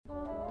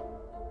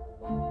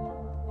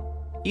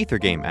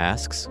Ethergame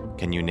asks,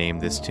 can you name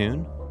this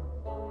tune?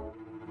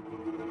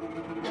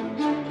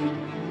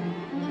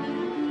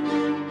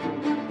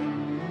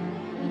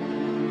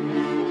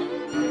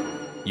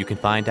 You can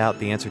find out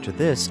the answer to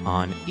this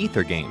on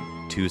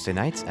Ethergame, Tuesday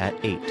nights at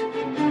 8.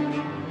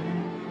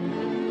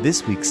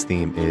 This week's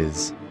theme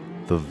is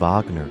the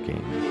Wagner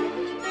Game.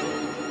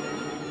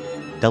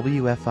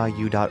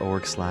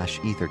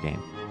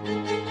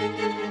 WFIU.org/Ethergame.